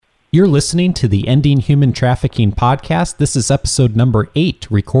You're listening to the Ending Human Trafficking podcast. This is episode number 8,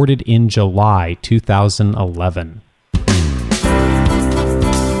 recorded in July 2011.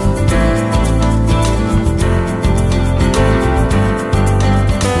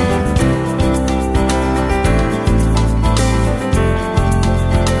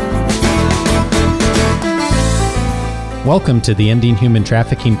 Welcome to the Ending Human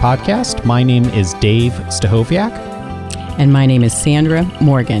Trafficking podcast. My name is Dave Stachowiak. And my name is Sandra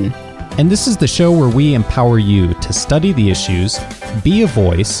Morgan. And this is the show where we empower you to study the issues, be a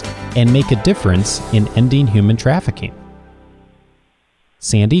voice, and make a difference in ending human trafficking.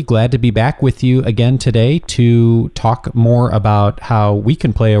 Sandy, glad to be back with you again today to talk more about how we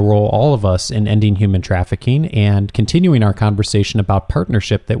can play a role, all of us, in ending human trafficking and continuing our conversation about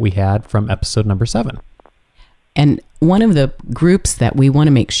partnership that we had from episode number 7. And one of the groups that we want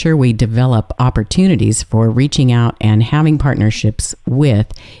to make sure we develop opportunities for reaching out and having partnerships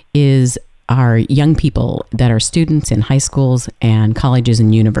with is our young people that are students in high schools and colleges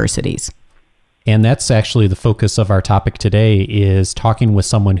and universities. And that's actually the focus of our topic today, is talking with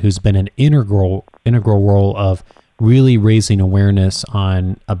someone who's been an integral role of really raising awareness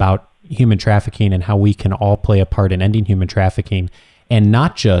about human trafficking and how we can all play a part in ending human trafficking. And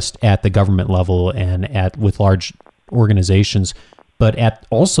not just at the government level and with large organizations, but at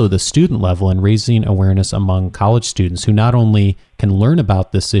also the student level, and raising awareness among college students who not only can learn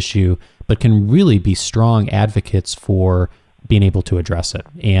about this issue, but can really be strong advocates for being able to address it.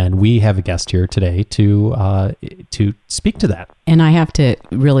 And we have a guest here today to speak to that. And I have to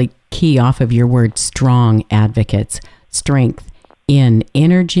really key off of your word strong advocates, strength in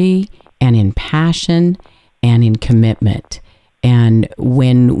energy and in passion and in commitment. And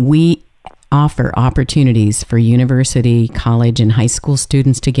when we offer opportunities for university, college, and high school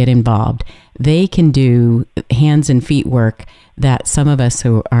students to get involved, they can do hands and feet work that some of us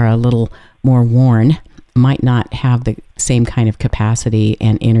who are a little more worn might not have the same kind of capacity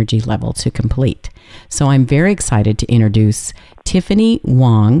and energy level to complete. So I'm very excited to introduce Tiffany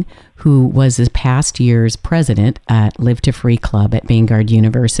Wong, who was this past year's president at Live to Free Club at Vanguard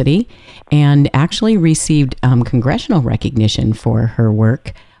University, and actually received congressional recognition for her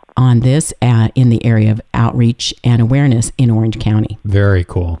work on this in the area of outreach and awareness in Orange County. Very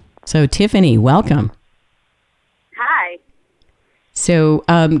cool. So Tiffany, welcome. Hi. So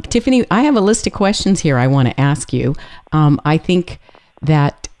Tiffany, I have a list of questions here I want to ask you. I think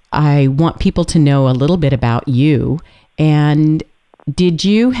that I want people to know a little bit about you. And did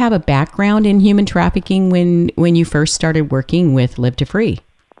you have a background in human trafficking when you first started working with Live to Free?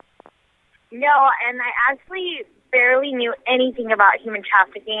 No, and I actually barely knew anything about human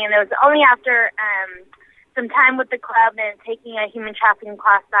trafficking, and it was only after some time with the club and taking a human trafficking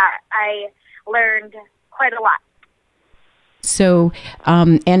class that I learned quite a lot. So,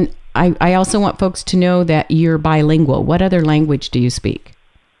 and I also want folks to know that you're bilingual. What other language do you speak?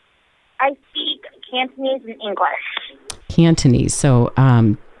 I speak Cantonese and English. Cantonese. So,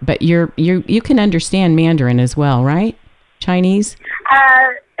 but you can understand Mandarin as well, right? Chinese?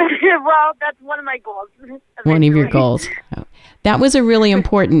 Well, that's one of my goals. One of your goals. Oh. That was a really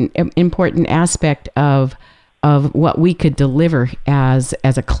important aspect of what we could deliver as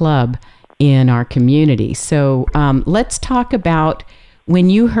a club in our community. So let's talk about when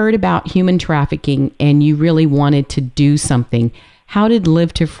you heard about human trafficking and you really wanted to do something. How did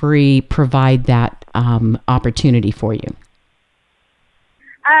Live to Free provide that opportunity for you?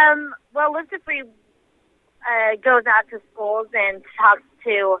 Well, Live to Free goes out to schools and talks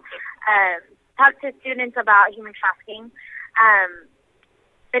to students about human trafficking,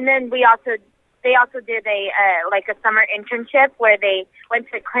 and then they also did a summer internship where they went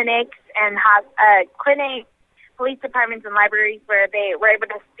to clinics and clinics, police departments, and libraries where they were able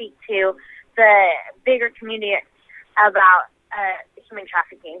to speak to the bigger community about human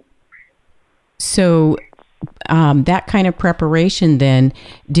trafficking. So that kind of preparation then,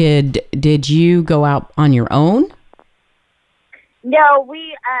 did you go out on your own? No,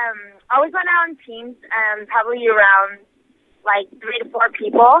 we always went out in teams, probably around 3 to 4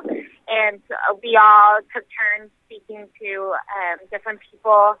 people, and we all took turns speaking to different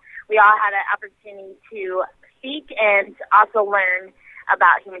people. We all had an opportunity to speak and also learn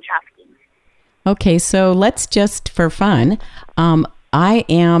about human trafficking. Okay, so let's just, for fun, I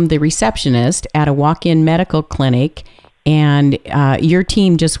am the receptionist at a walk-in medical clinic, and your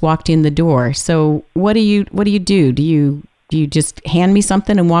team just walked in the door. So what do you do? Do you just hand me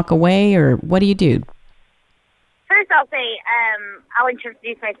something and walk away, or what do you do? First, I'll say I'll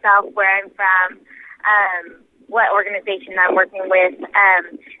introduce myself, where I'm from, what organization I'm working with,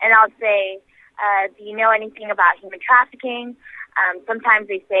 and I'll say, do you know anything about human trafficking? Sometimes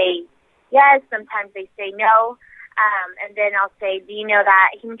they say yes, sometimes they say no. And then I'll say, do you know that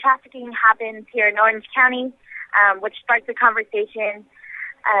human trafficking happens here in Orange County, which starts a conversation.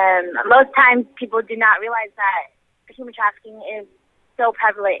 Most times people do not realize that human trafficking is so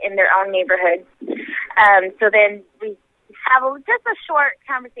prevalent in their own neighborhoods. So then we have just a short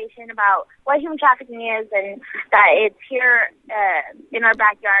conversation about what human trafficking is and that it's here in our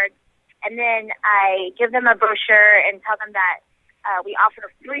backyard. And then I give them a brochure and tell them that we offer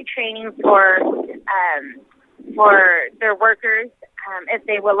free training for their workers if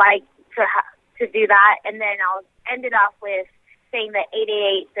they would like to do that. And then I'll end it off with saying the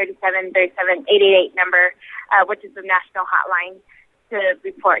 888-3737-888 number, which is the national hotline to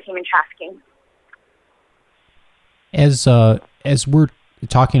report human trafficking. As we're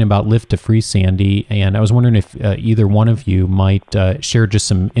talking about Live to Free, Sandy, and I was wondering if either one of you might share just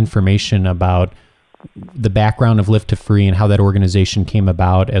some information about the background of Live to Free and how that organization came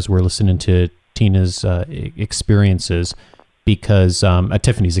about as we're listening to Tina's experiences, because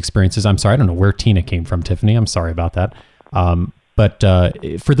Tiffany's experiences. I'm sorry, I don't know where Tina came from, Tiffany. I'm sorry about that. But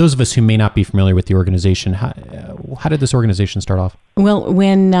for those of us who may not be familiar with the organization, how did this organization start off? Well,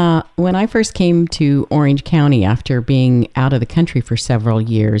 when I first came to Orange County after being out of the country for several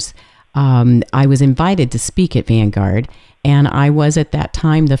years, I was invited to speak at Vanguard, and I was at that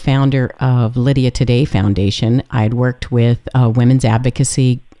time the founder of Lydia Today Foundation. I had worked with a Women's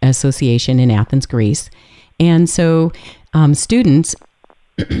Advocacy Association in Athens, Greece, and so students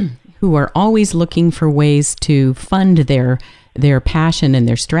who are always looking for ways to fund their passion and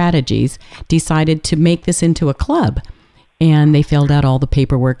their strategies decided to make this into a club. And they filled out all the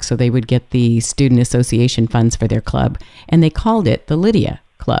paperwork so they would get the student association funds for their club. And they called it the Lydia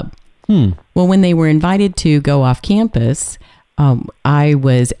Club. Well, when they were invited to go off campus, I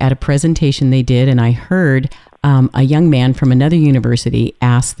was at a presentation they did, and I heard a young man from another university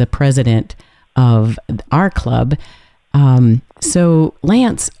ask the president of our club, so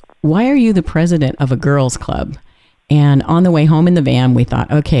Lance, why are you the president of a girls' club? And on the way home in the van, we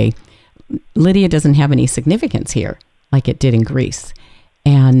thought, okay, Lydia doesn't have any significance here like it did in Greece.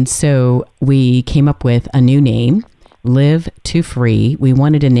 And so we came up with a new name, Live to Free. We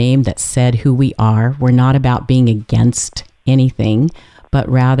wanted a name that said who we are. We're not about being against anything, but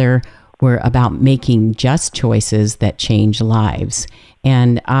rather we're about making just choices that change lives.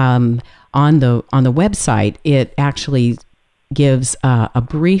 And on the website, it actually gives a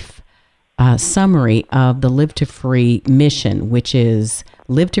brief summary of the Live to Free mission, which is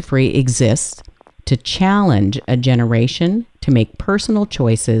Live to Free exists to challenge a generation to make personal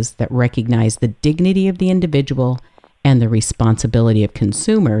choices that recognize the dignity of the individual and the responsibility of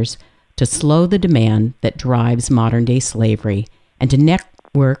consumers to slow the demand that drives modern-day slavery and to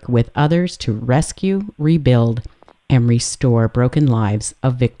network with others to rescue, rebuild, and restore broken lives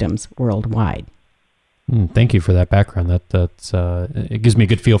of victims worldwide. Thank you for that background. That's it gives me a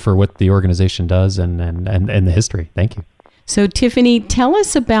good feel for what the organization does and the history. Thank you. So, Tiffany, tell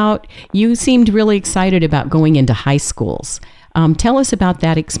us about, you seemed really excited about going into high schools. Tell us about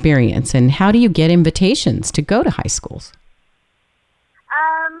that experience, and how do you get invitations to go to high schools?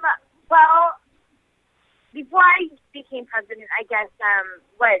 Well, before I became president, I guess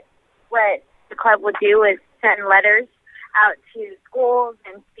what the club would do is send letters out to schools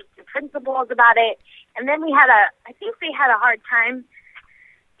and speak to principals about it. And then I think they had a hard time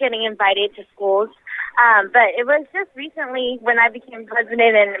getting invited to schools. But it was just recently when I became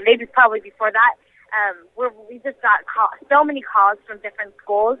president, and maybe probably before that, we just got so many calls from different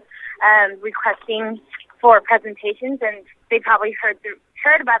schools requesting for presentations, and they probably heard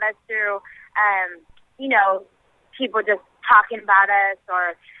about us through, people just talking about us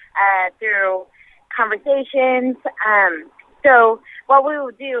or through conversations. So what we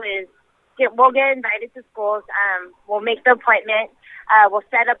will do is we'll get invited to schools. We'll make the appointment. We'll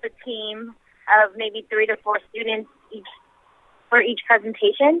set up a team of maybe 3 to 4 students for each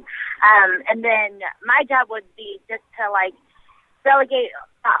presentation. And then my job would be just to delegate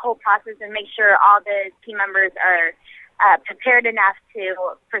that whole process and make sure all the team members are prepared enough to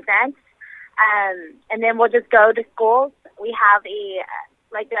present. And then we'll just go to schools. We have a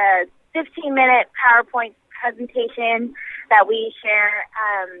 15-minute PowerPoint presentation that we share.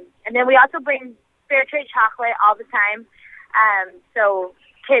 And then we also bring fair trade chocolate all the time. So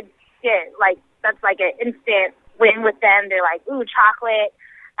kids get that's an instant win with them. They're like, ooh, chocolate.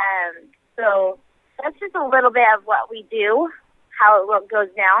 So that's just a little bit of what we do, how it goes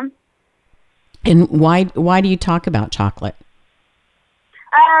down. And why do you talk about chocolate?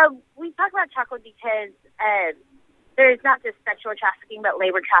 We talk about chocolate because there's not just sexual trafficking, but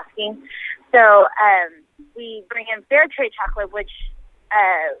labor trafficking. So we bring in fair trade chocolate, which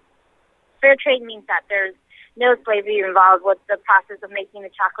fair trade means that there's no slavery involved with the process of making the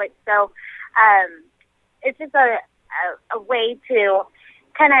chocolate. So it's just a way to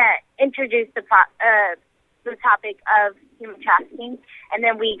kind of introduce the topic of human trafficking, and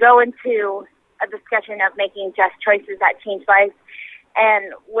then we go into a discussion of making just choices that change lives,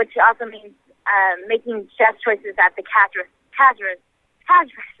 and which also means making just choices at the cash register.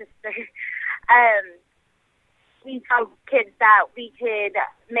 We tell kids that we could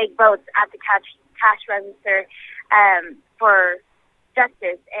make votes at the cash register for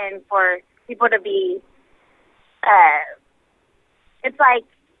justice and for people to be. It's like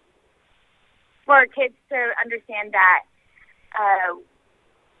for kids to understand that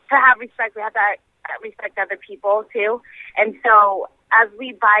to have respect, we have to respect other people too. And so, as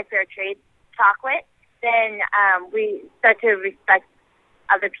we buy fair trade chocolate, then we start to respect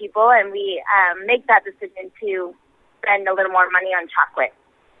other people, and we make that decision to spend a little more money on chocolate.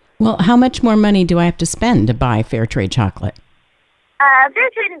 Well, how much more money do I have to spend to buy fair trade chocolate? Fair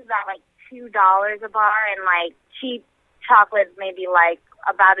trade is about like $2 a bar, and like cheap chocolate is maybe like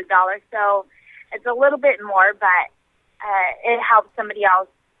about $1. So it's a little bit more, but it helps somebody else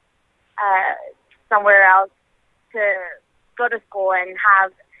somewhere else to go to school and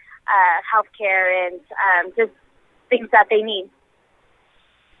have health care and just things that they need.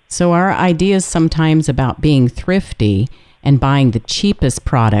 So our ideas sometimes about being thrifty and buying the cheapest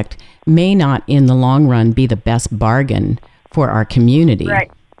product may not in the long run be the best bargain for our community.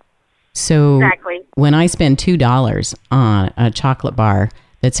 Right. So exactly. When I spend $2 on a chocolate bar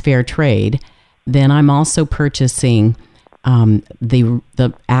that's fair trade, then I'm also purchasing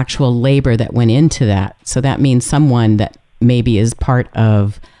the actual labor that went into that. So that means someone that maybe is part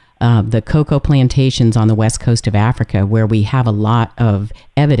of the cocoa plantations on the west coast of Africa, where we have a lot of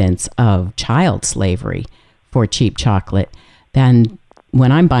evidence of child slavery for cheap chocolate. Then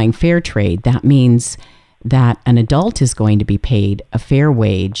when I'm buying fair trade, that means that an adult is going to be paid a fair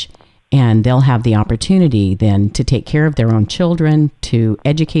wage, and they'll have the opportunity then to take care of their own children, to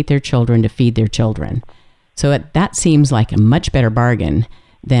educate their children, to feed their children. So that seems like a much better bargain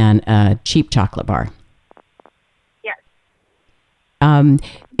than a cheap chocolate bar. Yes.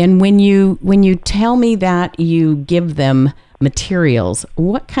 And when you tell me that you give them materials,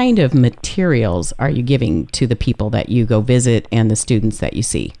 what kind of materials are you giving to the people that you go visit and the students that you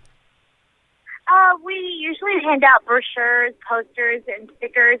see? We usually hand out brochures, posters, and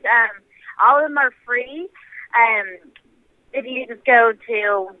stickers. All of them are free. If you just go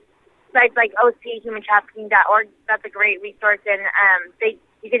to sites like OCHumanTrafficking.org, that's a great resource, and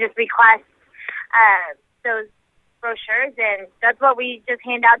you can just request those brochures, and that's what we just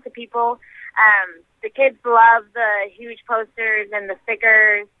hand out to people. The kids love the huge posters and the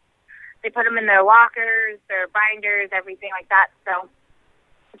stickers. They put them in their lockers, their binders, everything like that. So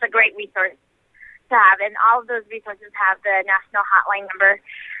it's a great resource to have, and all of those resources have the national hotline number.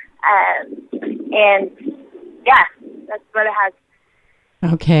 And yeah, that's what it has.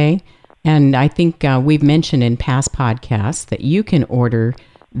 Okay. And I think we've mentioned in past podcasts that you can order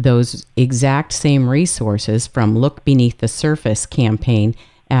those exact same resources from Look Beneath the Surface campaign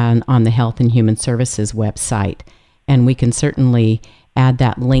and on the Health and Human Services website. And we can certainly add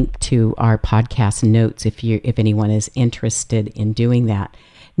that link to our podcast notes if anyone is interested in doing that.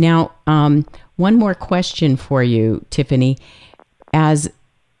 Now, one more question for you, Tiffany. As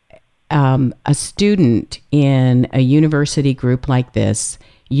a student in a university group like this,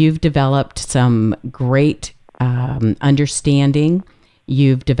 you've developed some great understanding.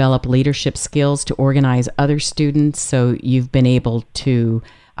 You've developed leadership skills to organize other students. So you've been able to,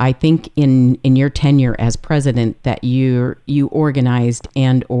 I think in your tenure as president, that you organized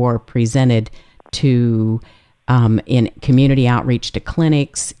and or presented to in community outreach to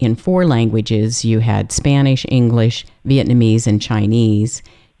clinics in 4 languages. You had Spanish, English, Vietnamese, and Chinese.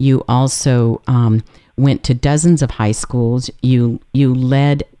 You also went to dozens of high schools. You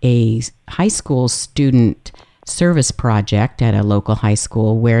led a high school student service project at a local high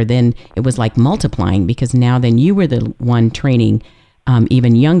school, where then it was like multiplying, because now then you were the one training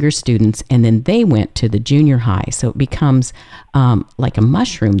even younger students, and then they went to the junior high. So it becomes like a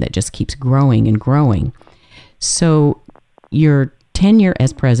mushroom that just keeps growing and growing. So your tenure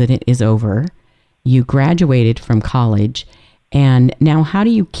as president is over. You graduated from college. And now how do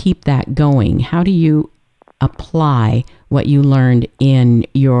you keep that going? How do you apply what you learned in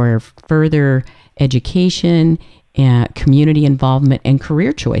your further education, community involvement, and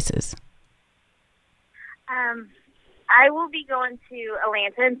career choices? I will be going to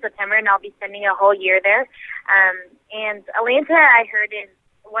Atlanta in September, and I'll be spending a whole year there. And Atlanta, I heard, is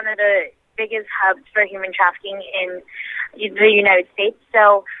one of the biggest hubs for human trafficking in the United States.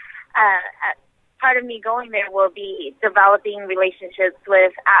 So part of me going there will be developing relationships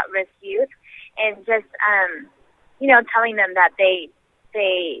with at-risk youth and just, telling them that they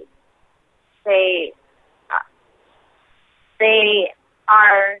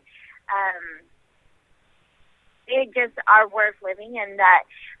are, they just are worth living and that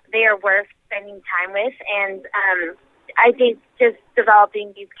they are worth spending time with. And I think just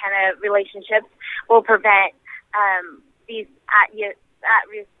developing these kind of relationships will prevent these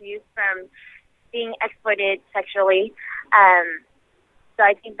at-risk youth from being exploited sexually. So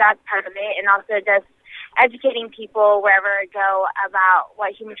I think that's part of it. And also just educating people wherever I go about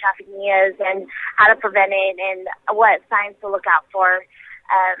what human trafficking is and how to prevent it and what signs to look out for.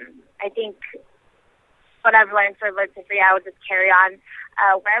 I think what I've learned for Alert to Free, I will just carry on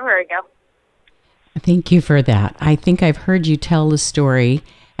wherever I go. Thank you for that. I think I've heard you tell the story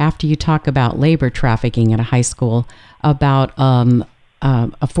after you talk about labor trafficking at a high school about a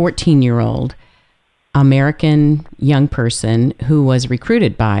 14-year-old American young person who was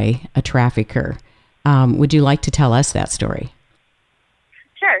recruited by a trafficker. Would you like to tell us that story?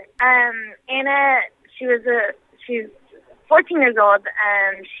 Sure. Anna, she's 14 years old.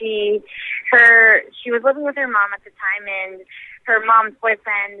 She was living with her mom at the time, and her mom's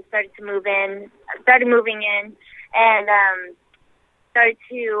boyfriend started moving in, and started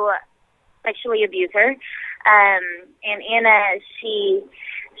to sexually abuse her. And Anna, she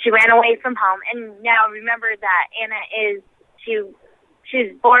ran away from home. And now remember that Anna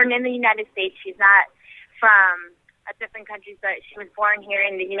she's born in the United States. She's not from a different country, but she was born here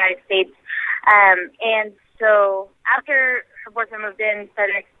in the United States. And so after her boyfriend moved in,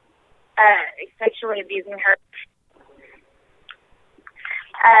 started sexually abusing her,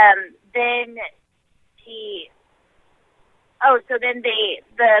 then the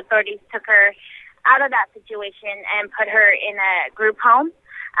authorities took her out of that situation and put her in a group home.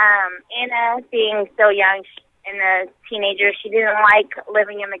 Anna, being so young and a teenager, she didn't like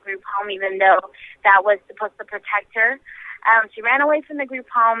living in the group home, even though that was supposed to protect her. She ran away from the group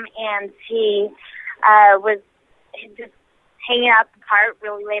home, and she was just hanging out the park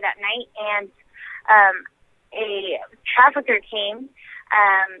really late at night, and a trafficker came,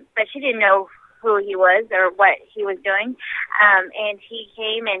 but she didn't know who he was or what he was doing. And he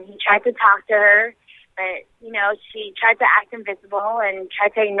came and he tried to talk to her, but, she tried to act invisible and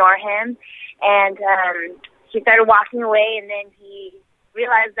tried to ignore him. And he started walking away, and then he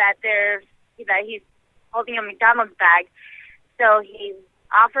realized that he's holding a McDonald's bag. So he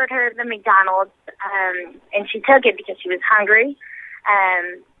offered her the McDonald's, and she took it because she was hungry.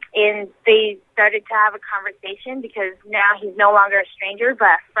 And they started to have a conversation because now he's no longer a stranger but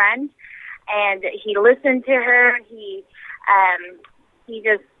a friend. And he listened to her. He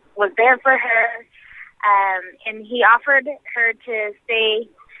just was there for her. And he offered her to stay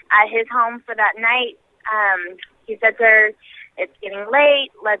at his home for that night. He said to her, "It's getting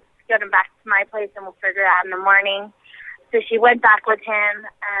late. Let's go back to my place and we'll figure it out in the morning." So she went back with him.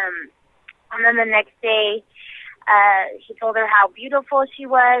 And then the next day, he told her how beautiful she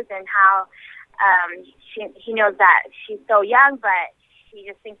was and how he knows that she's so young, but he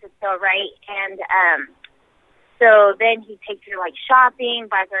just thinks it's so right. And so then he takes her shopping,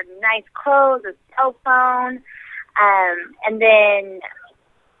 buys her nice clothes, a cell phone, and then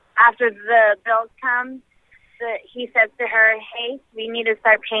after the bills come, he says to her, "Hey, we need to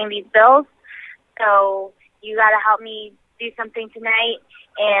start paying these bills, so you got to help me do something tonight."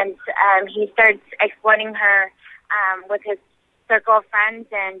 And he starts exploiting her with his circle of friends,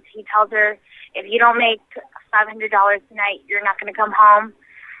 and he tells her, "If you don't make $500 tonight, you're not going to come home."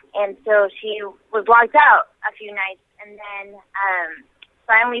 And so she was locked out a few nights, and then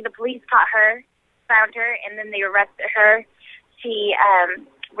finally the police found her, and then they arrested her. She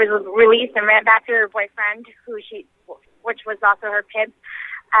was released and ran back to her boyfriend, which was also her pimp.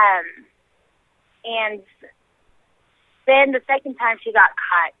 And then the second time she got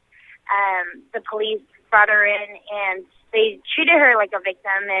caught, the police brought her in, and they treated her like a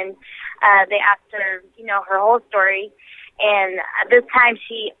victim, and they asked her, her whole story. And this time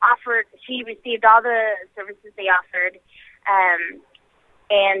she received all the services they offered.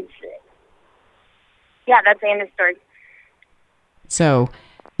 And yeah, that's the end of the story. So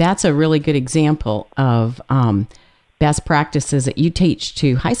that's a really good example of best practices that you teach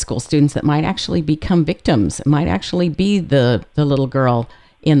to high school students that might actually become victims. It might actually be the little girl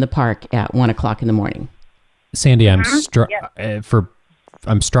in the park at 1:00 in the morning. Sandy, I'm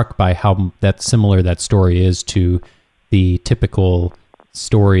struck by how similar that story is to the typical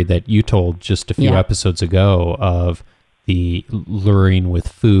story that you told just a few episodes ago of the luring with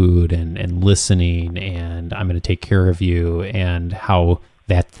food and listening and I'm going to take care of you, and how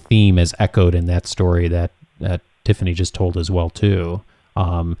that theme is echoed in that story that Tiffany just told as well too.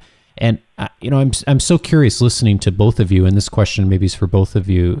 And I'm so curious listening to both of you, and this question maybe is for both of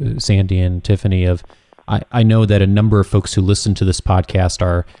you, Sandy and Tiffany. I know that a number of folks who listen to this podcast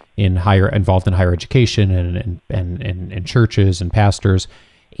are involved in higher education and churches and pastors,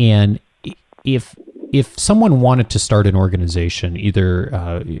 and if someone wanted to start an organization,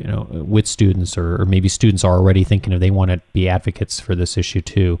 either with students or maybe students are already thinking they want to be advocates for this issue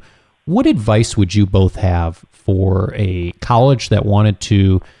too, what advice would you both have for a college that wanted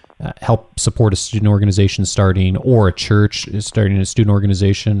to help support a student organization starting, or a church starting a student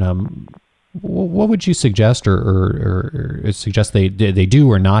organization? What would you suggest or suggest they do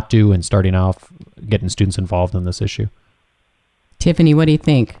or not do in starting off getting students involved in this issue? Tiffany, what do you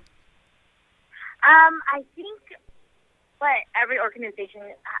think? I think what every organization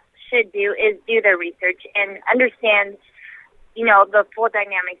should do is do their research and understand, the full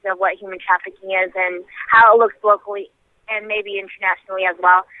dynamics of what human trafficking is and how it looks locally and maybe internationally as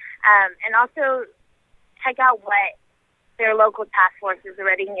well. And also check out what their local task forces are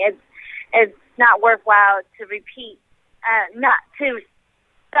rating. It's not worthwhile to repeat, not to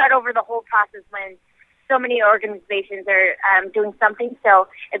start over the whole process when so many organizations are doing something. So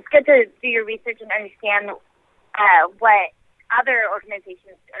it's good to do your research and understand what other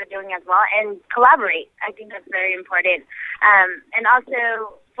organizations are doing as well, and collaborate. I think that's very important. And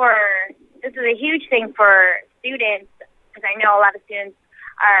also, this is a huge thing for students, because I know a lot of students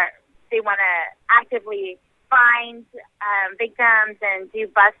they want to actively find victims and do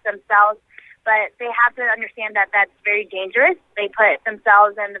busts themselves, but they have to understand that that's very dangerous. They put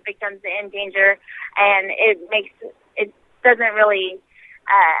themselves and the victims in danger, and it doesn't really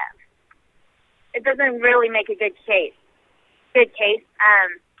make a good case.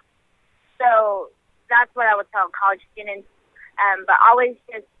 So that's what I would tell college students. But always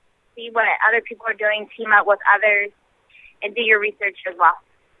just see what other people are doing, team up with others, and do your research as well.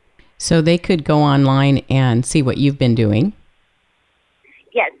 So they could go online and see what you've been doing.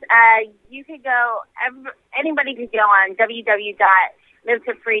 Yes, you could go. Anybody could go on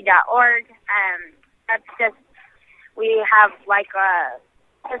www.livetofree.org. That's just, we have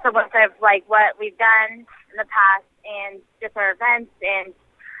just a website of what we've done in the past, and just our events and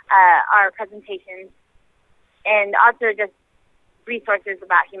our presentations, and also just resources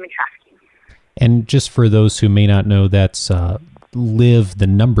about human trafficking. And just for those who may not know, that's live the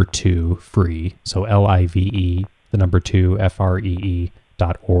number 2 free. So LIVE the number 2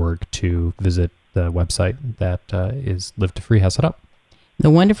 FREE.org to visit the website that is Live to Free has set up. The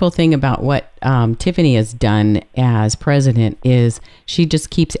wonderful thing about what Tiffany has done as president is she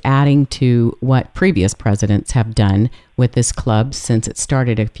just keeps adding to what previous presidents have done with this club since it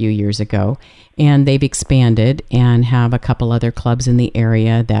started a few years ago. And they've expanded and have a couple other clubs in the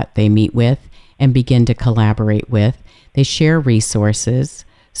area that they meet with and begin to collaborate with. They share resources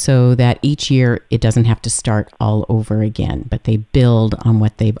so that each year it doesn't have to start all over again, but they build on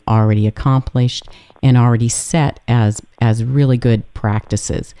what they've already accomplished and already set as really good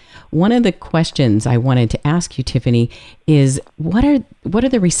practices. One of the questions I wanted to ask you, Tiffany, is what are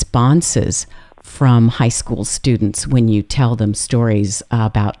the responses from high school students when you tell them stories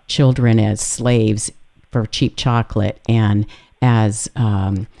about children as slaves for cheap chocolate and as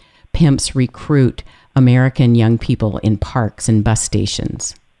pimps recruit American young people in parks and bus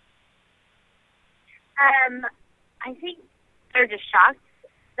stations? I think they're just shocked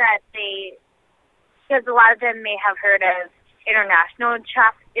that because a lot of them may have heard of international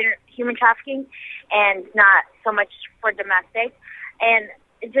human trafficking and not so much for domestic. And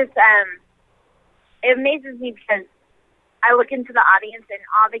it just, it amazes me because I look into the audience and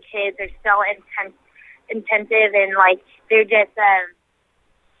all the kids are so intensive and they're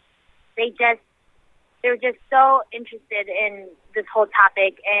just so interested in this whole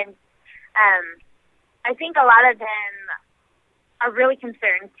topic. And I think a lot of them are really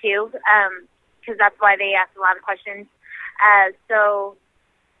concerned too, because that's why they ask a lot of questions. So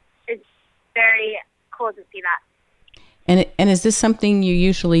it's very cool to see that. And is this something you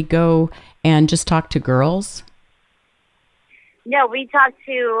usually go and just talk to girls? No, we talk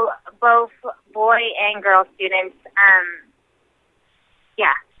to both boy and girl students.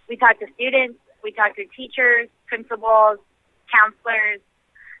 We talk to students, we talk to teachers, principals, counselors,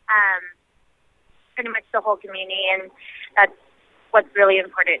 pretty much the whole community, and that's what's really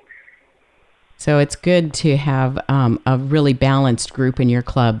important. So it's good to have a really balanced group in your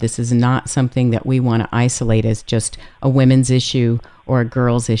club. This is not something that we want to isolate as just a women's issue or a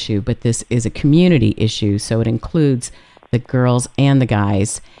girls' issue, but this is a community issue. So it includes the girls and the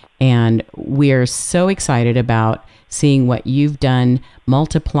guys. And we're so excited about seeing what you've done,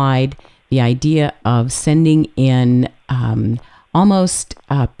 multiplied the idea of sending in almost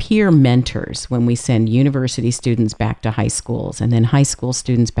peer mentors when we send university students back to high schools and then high school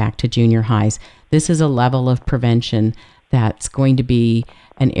students back to junior highs. This is a level of prevention that's going to be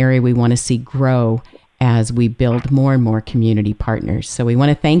an area we want to see grow as we build more and more community partners. So we want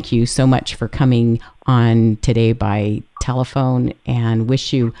to thank you so much for coming on today by telephone and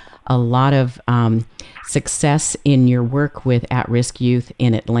wish you a lot of success in your work with at-risk youth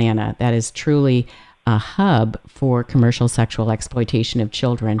in Atlanta. That is truly a hub for commercial sexual exploitation of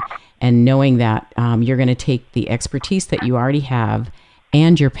children. And knowing that you're going to take the expertise that you already have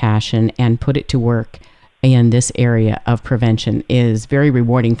and your passion and put it to work in this area of prevention is very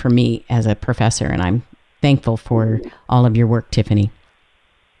rewarding for me as a professor. And I'm thankful for all of your work, Tiffany.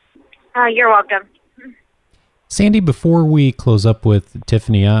 You're welcome. Sandy, before we close up with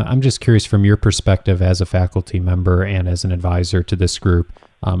Tiffany, I'm just curious from your perspective as a faculty member and as an advisor to this group,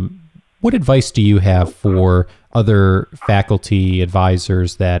 what advice do you have for other faculty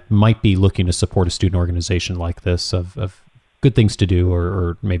advisors that might be looking to support a student organization like this of good things to do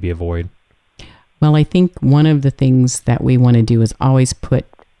or maybe avoid? Well, I think one of the things that we want to do is always put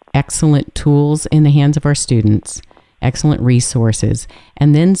excellent tools in the hands of our students, excellent resources,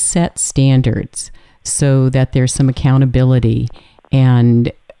 and then set standards so that there's some accountability.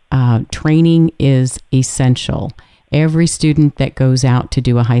 And training is essential. Every student that goes out to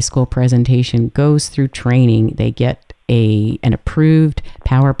do a high school presentation goes through training. They get an approved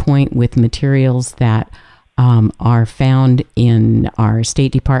PowerPoint with materials that are found in our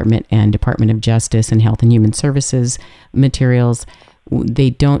State Department and Department of Justice and Health and Human Services materials.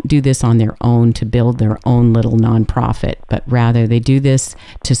 They don't do this on their own to build their own little nonprofit, but rather they do this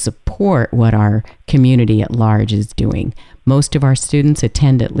to support what our community at large is doing. Most of our students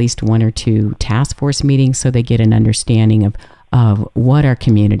attend at least one or two task force meetings so they get an understanding of what our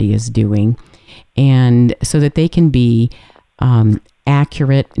community is doing, and so that they can be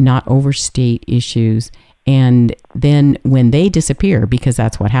accurate, not overstate issues. And then when they disappear, because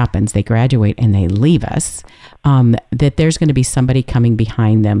that's what happens, they graduate and they leave us, that there's going to be somebody coming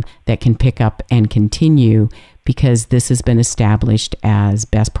behind them that can pick up and continue, because this has been established as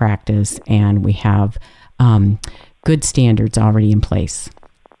best practice and we have good standards already in place.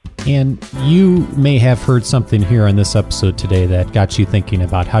 And you may have heard something here on this episode today that got you thinking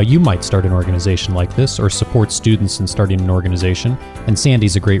about how you might start an organization like this or support students in starting an organization. And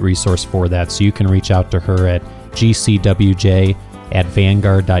Sandy's a great resource for that. So you can reach out to her at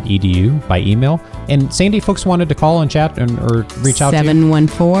gcwj@vanguard.edu by email. And Sandy, folks wanted to call and chat or reach out to you?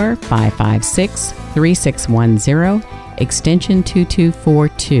 714-556-3610, extension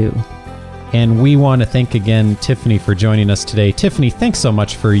 2242. And we want to thank again Tiffany for joining us today. Tiffany, thanks so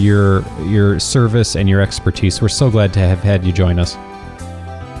much for your service and your expertise. We're so glad to have had you join us.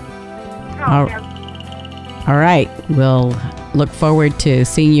 All right. We'll look forward to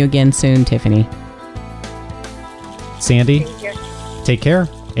seeing you again soon, Tiffany. Sandy, take care.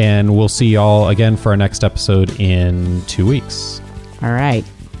 And we'll see you all again for our next episode in 2 weeks. All right.